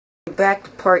back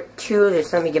to part 2.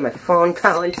 Just let me get my phone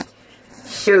balanced.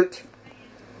 Shoot.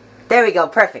 There we go,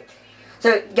 perfect.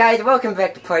 So, guys, welcome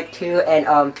back to part 2, and,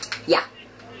 yeah.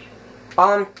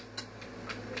 And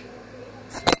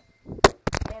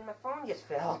my phone just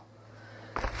fell.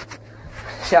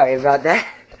 Sorry about that.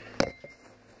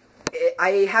 I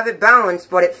have it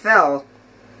balanced, but it fell.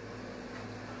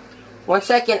 1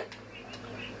 second.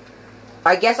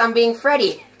 I guess I'm being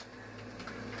Freddy.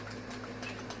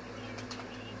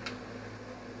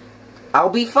 I'll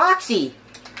be Foxy.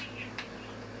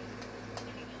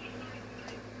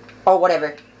 Oh,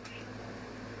 whatever.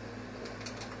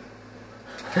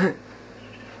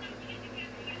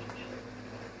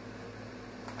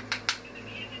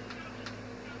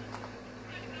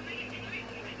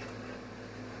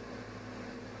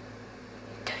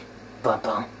 Bum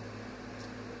bum.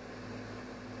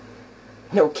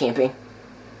 No camping.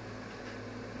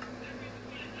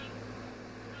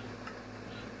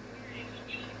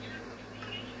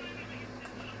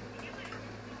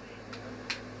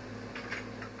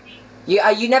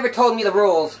 You never told me the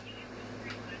rules.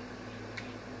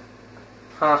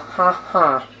 Ha ha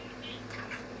ha.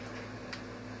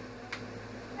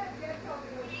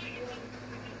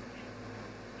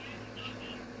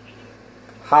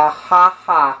 Ha ha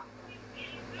ha.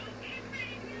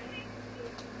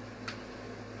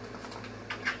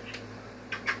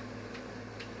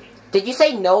 Did you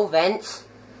say no vents?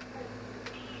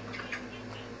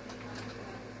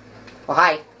 Oh,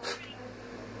 hi.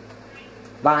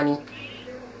 Bonnie.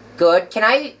 Good. Can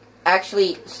I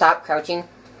actually stop crouching?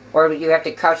 Or do you have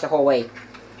to crouch the whole way?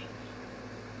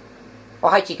 Oh,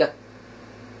 hi, Chica.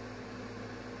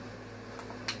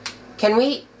 Can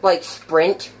we, like,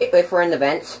 sprint if we're in the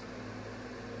vents?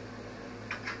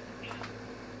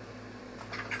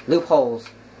 Loopholes.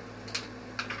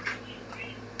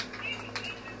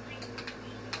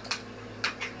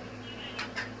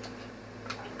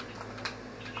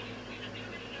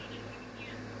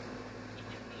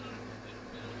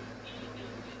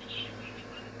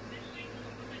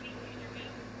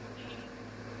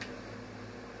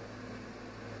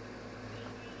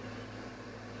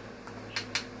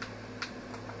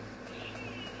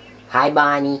 Hi,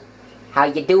 Bonnie. How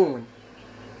you doing?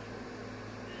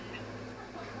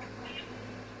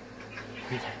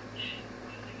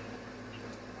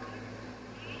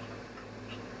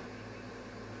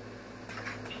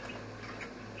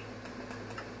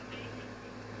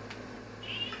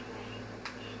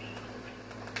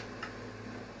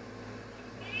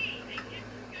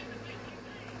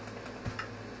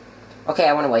 Okay,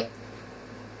 I went away.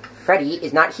 Freddy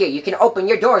is not here. You can open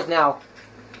your doors now.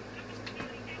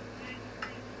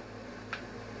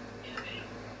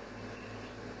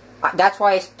 That's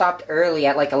why I stopped early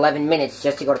at like 11 minutes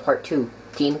just to go to part 2.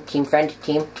 Team friend,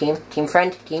 team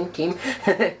friend, team.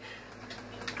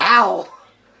 Ow!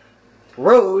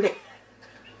 Rude!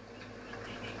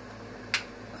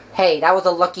 Hey, that was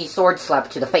a lucky sword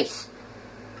slap to the face.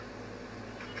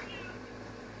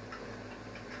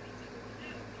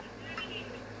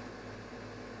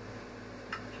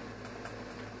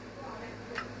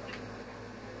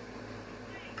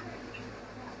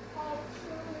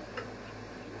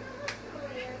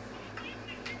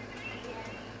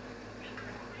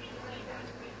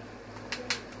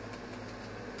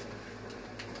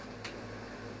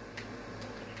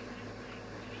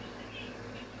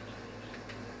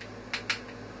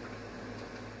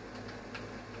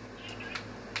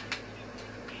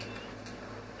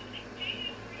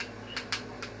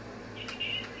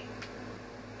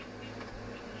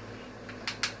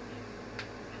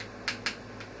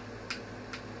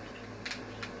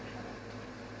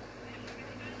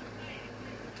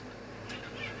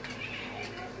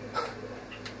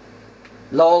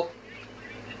 Lol.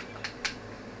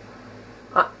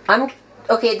 I'm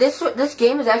okay. This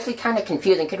game is actually kind of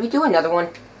confusing. Could we do another one?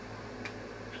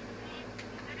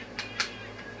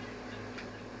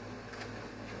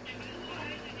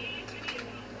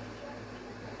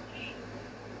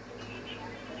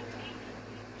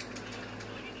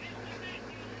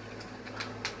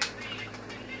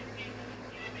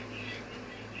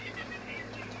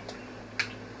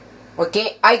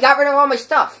 Okay, I got rid of all my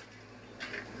stuff.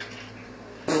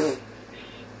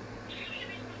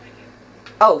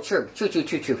 Oh, true,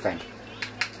 friend.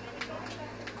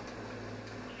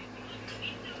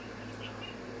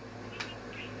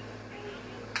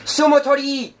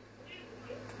 Sumotori!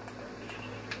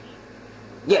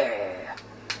 Yeah!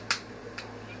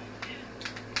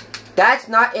 That's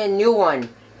not a new one.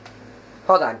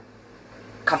 Hold on.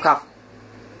 Cough, cough.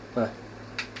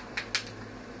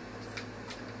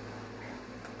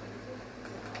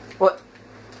 What?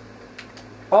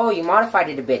 Oh, you modified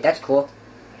it a bit. That's cool.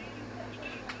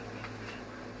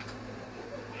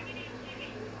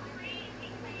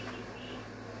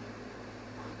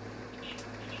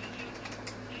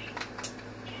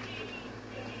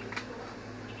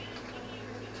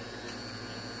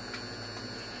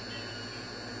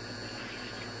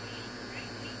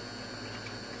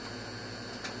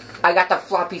 I got the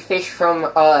floppy fish from,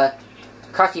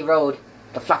 Crossy Road.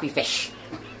 The floppy fish.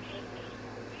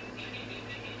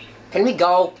 Can we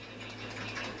go?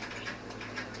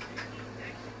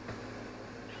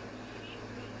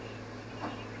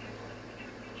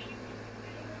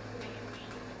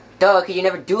 Duh, cause you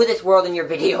never do this world in your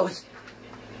videos.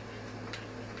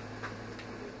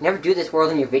 Never do this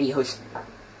world in your videos.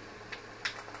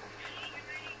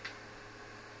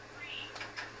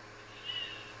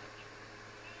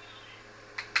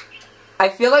 I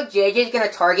feel like JJ's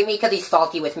gonna target me because he's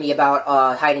salty with me about,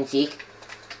 hide and seek.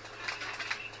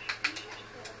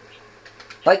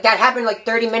 Like, that happened like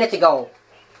 30 minutes ago.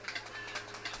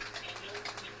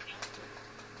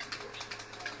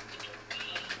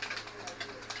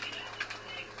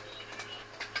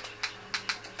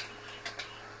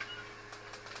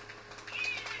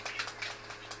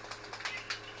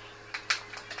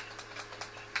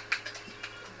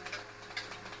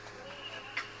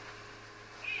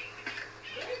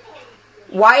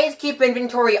 Why is keep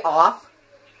inventory off?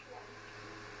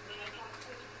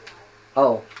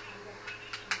 Oh.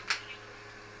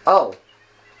 Oh.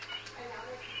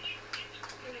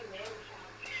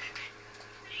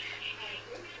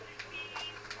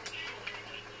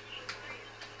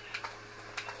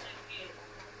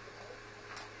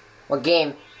 What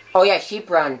game? Oh yeah, Sheep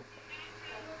Run.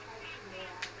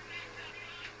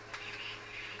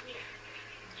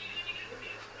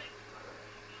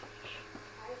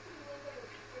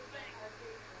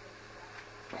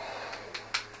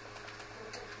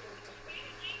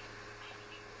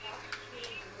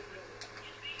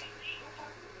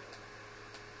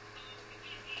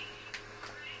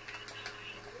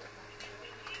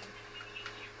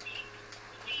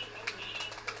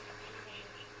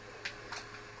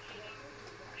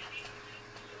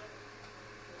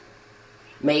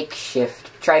 Makeshift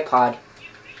tripod.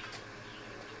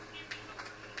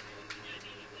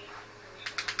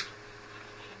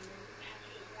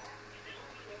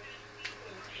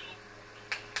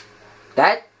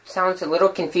 That sounds a little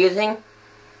confusing.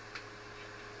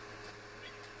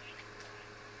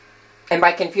 And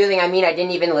by confusing, I mean I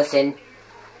didn't even listen.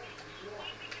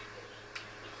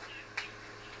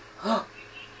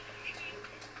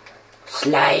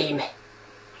 Slime.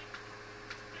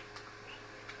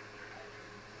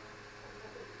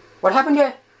 What happened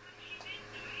to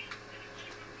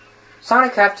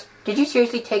Sonicrafts? Did you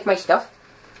seriously take my stuff?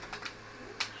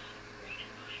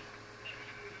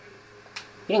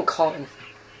 You didn't call anything.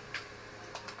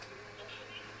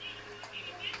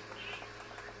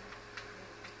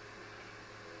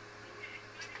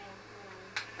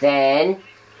 Then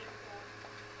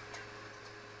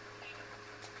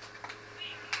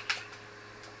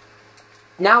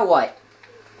now what?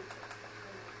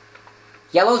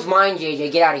 Yellow's mine, JJ.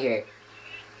 Get out of here.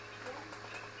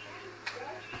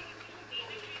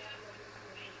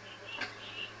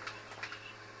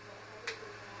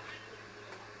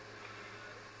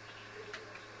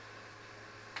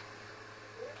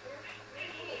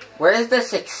 Where is the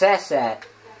success at?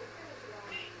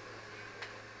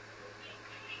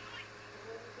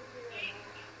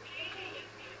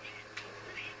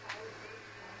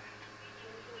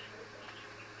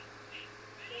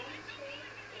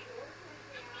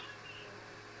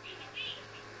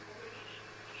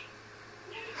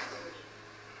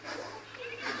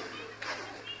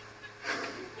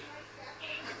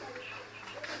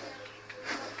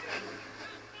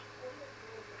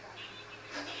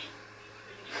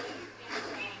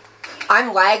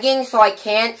 I'm lagging, so I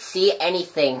can't see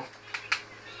anything.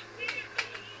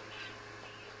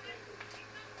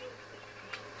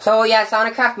 So yeah,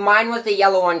 Sonicraft, mine was the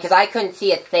yellow one, because I couldn't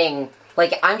see a thing.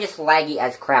 Like, I'm just laggy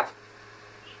as crap.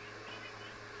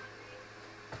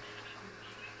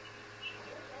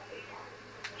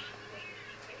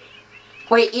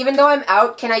 Wait, even though I'm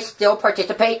out, can I still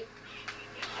participate?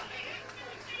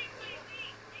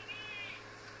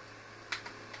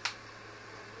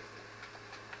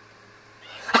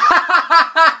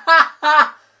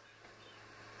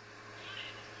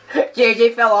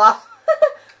 JJ fell off.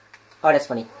 Oh, that's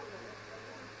funny.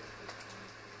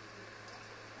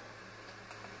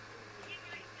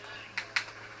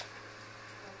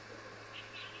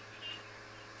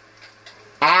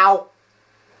 Ow.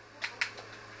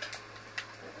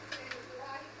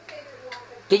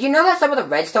 Did you know that some of the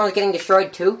redstone is getting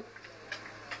destroyed too?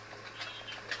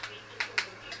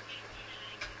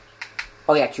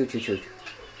 Oh yeah, true.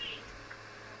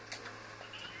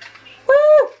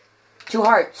 Woo! 2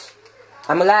 hearts.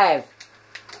 I'm alive.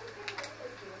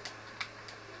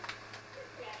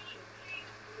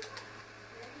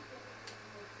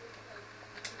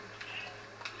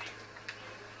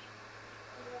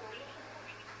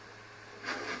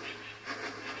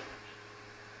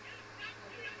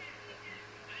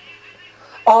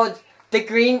 Oh,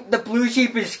 the blue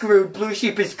sheep is screwed. Blue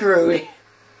sheep is screwed.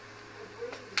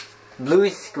 Blue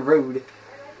is screwed.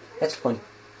 That's funny.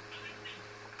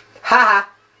 Haha.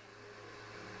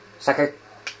 Sucker.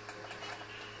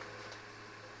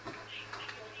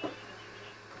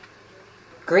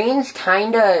 Green's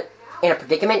kinda in a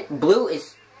predicament. Blue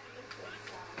is...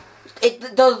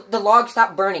 The log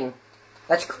stopped burning.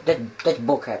 That's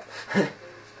bullcrap.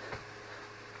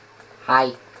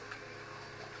 Hi.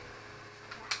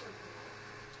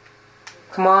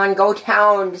 Come on, go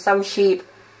down to some sheep.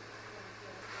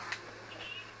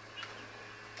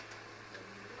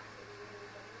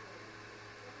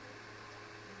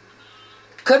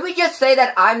 Could we just say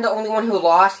that I'm the only one who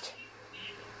lost?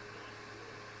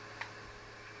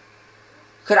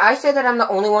 Could I say that I'm the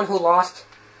only one who lost?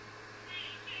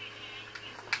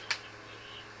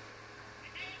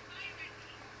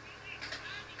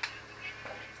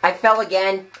 I fell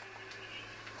again.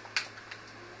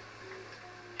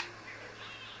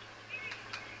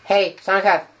 Hey,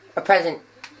 Sonicrafts, a present.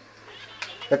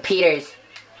 Repeaters.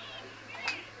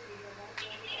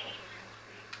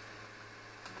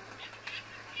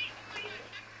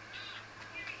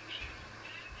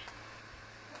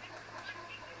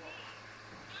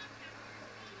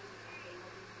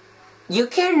 You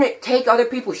can take other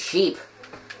people's sheep.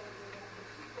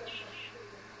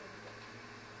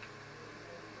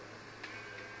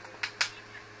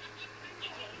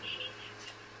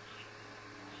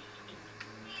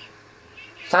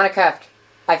 Sonicrafts,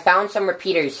 I found some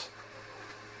repeaters.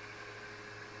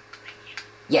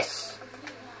 Yes.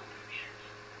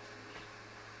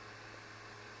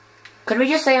 Could we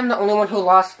just say I'm the only one who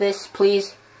lost this,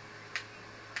 please?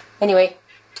 Anyway,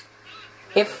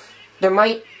 if there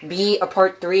might be a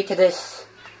part 3 to this,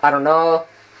 I don't know.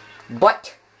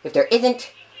 But if there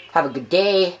isn't, have a good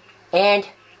day, and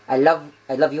I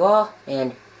love you all,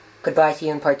 and goodbye. See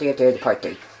you in part 3 if there is a part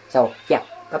 3. So yeah,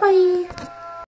 bye bye.